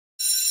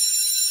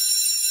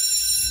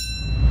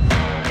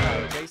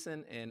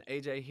Jason and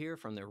AJ here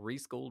from the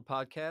ReSchool'd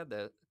podcast.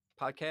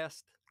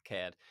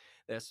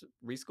 That's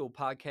ReSchool'd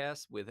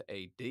podcast with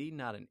a D,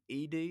 not an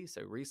ED.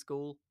 So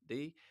ReSchool'd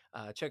D.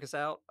 Check us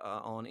out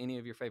on any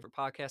of your favorite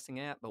podcasting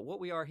app. But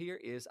what we are here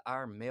is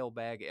our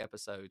mailbag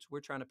episodes. We're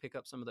trying to pick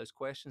up some of those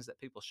questions that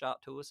people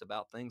shot to us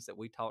about things that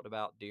we talked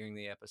about during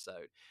the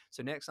episode.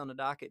 So next on the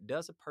docket,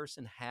 does a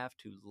person have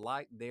to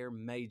like their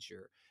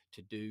major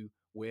to do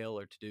well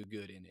or to do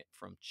good in it?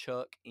 From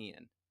Chuck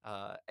N.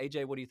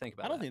 AJ, what do you think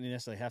about that? I don't think they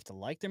necessarily have to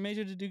like their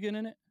major to do good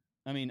in it.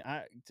 I mean,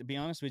 to be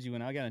honest with you,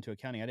 when I got into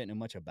accounting, I didn't know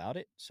much about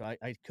it. So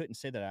I couldn't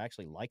say that I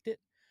actually liked it.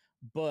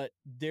 But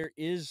there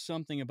is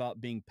something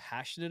about being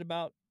passionate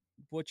about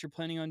what you're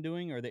planning on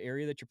doing or the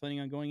area that you're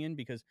planning on going in,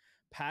 because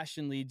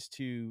passion leads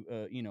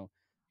to,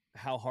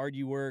 how hard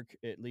you work.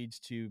 It leads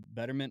to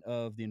betterment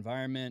of the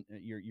environment,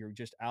 your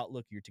just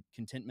outlook, your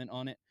contentment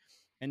on it.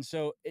 And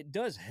so it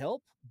does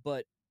help,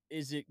 but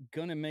is it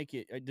going to make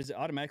it, does it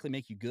automatically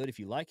make you good if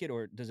you like it,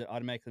 or does it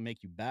automatically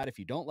make you bad if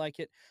you don't like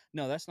it?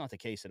 No, that's not the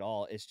case at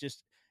all.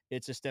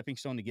 It's a stepping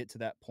stone to get to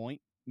that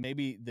point.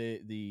 Maybe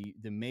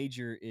the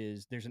major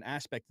is, there's an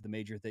aspect of the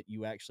major that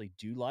you actually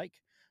do like,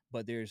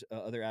 but there's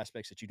other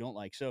aspects that you don't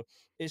like. So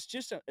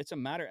it's a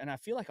matter. And I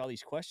feel like all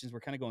these questions,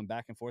 we're kind of going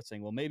back and forth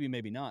saying, well,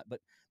 maybe not,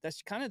 but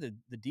that's kind of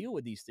the deal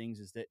with these things,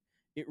 is that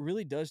it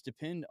really does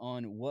depend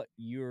on what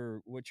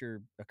your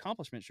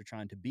accomplishments are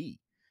trying to be.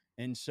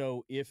 And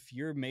so if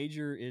your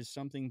major is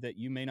something that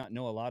you may not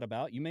know a lot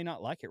about, you may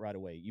not like it right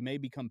away. You may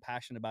become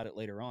passionate about it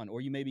later on, or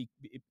you may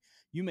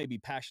be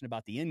passionate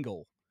about the end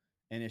goal,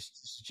 and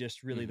it's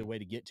just really the way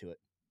to get to it.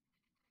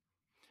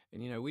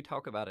 And, we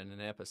talk about it in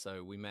an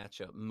episode, we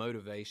match up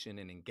motivation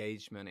and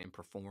engagement and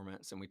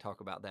performance, and we talk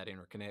about that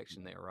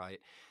interconnection there, right?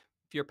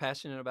 If you're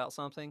passionate about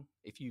something,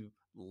 if you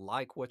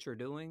like what you're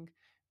doing,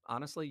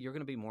 honestly, you're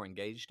going to be more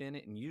engaged in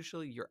it, and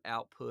usually your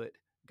output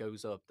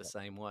goes up the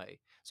same way.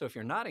 So if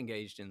you're not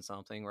engaged in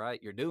something,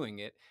 right, you're doing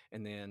it,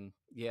 and then,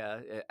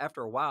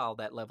 after a while,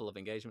 that level of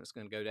engagement is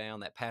going to go down,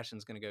 that passion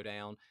is going to go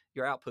down,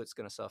 your output's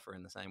going to suffer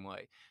in the same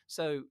way.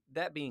 So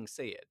that being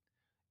said,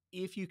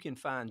 if you can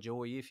find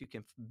joy, if you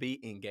can be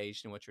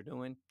engaged in what you're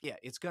doing,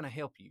 it's going to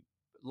help you.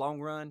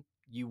 Long run,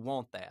 you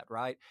want that,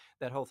 right?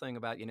 That whole thing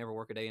about you never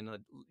work a day in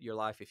your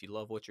life if you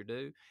love what you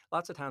do.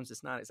 Lots of times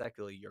it's not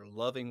exactly you're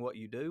loving what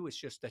you do. It's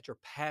just that your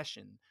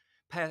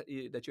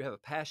that you have a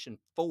passion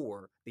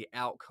for the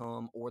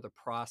outcome or the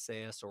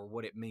process or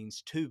what it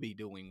means to be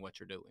doing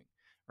what you're doing,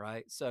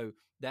 right? So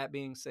that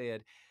being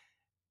said,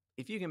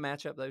 if you can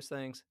match up those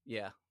things,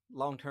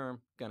 long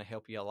term, going to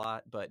help you a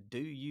lot. But do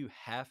you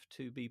have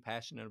to be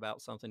passionate about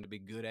something to be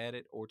good at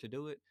it or to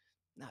do it?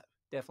 No,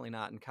 definitely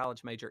not. And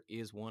college major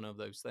is one of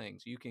those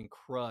things. You can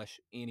crush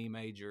any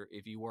major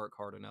if you work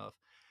hard enough,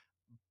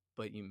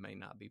 but you may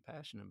not be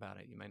passionate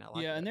about it. You may not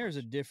like it. Yeah, and there's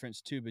a difference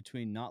too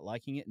between not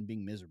liking it and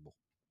being miserable.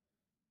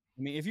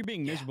 I mean, if you're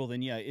being miserable,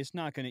 then you're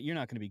not going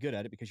to be good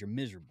at it because you're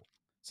miserable.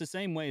 It's the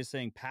same way as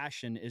saying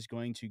passion is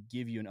going to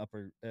give you an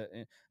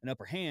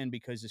upper hand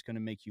because it's going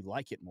to make you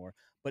like it more.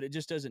 But it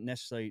just doesn't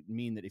necessarily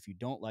mean that if you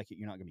don't like it,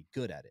 you're not going to be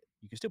good at it.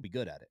 You can still be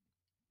good at it.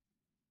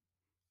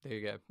 There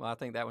you go. Well, I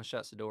think that one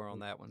shuts the door on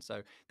that one.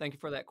 So thank you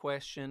for that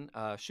question.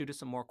 Shoot us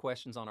some more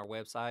questions on our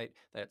website.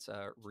 That's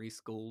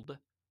ReSchool'd,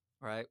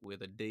 right,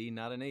 with a D,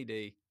 not an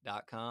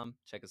ED.com.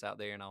 Check us out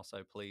there. And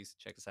also, please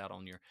check us out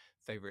on your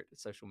favorite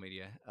social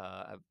media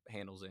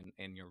handles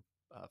and your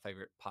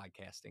favorite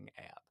podcasting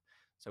app.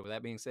 So with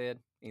that being said,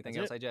 anything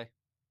else, AJ?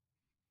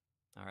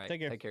 All right.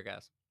 Take care,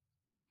 guys.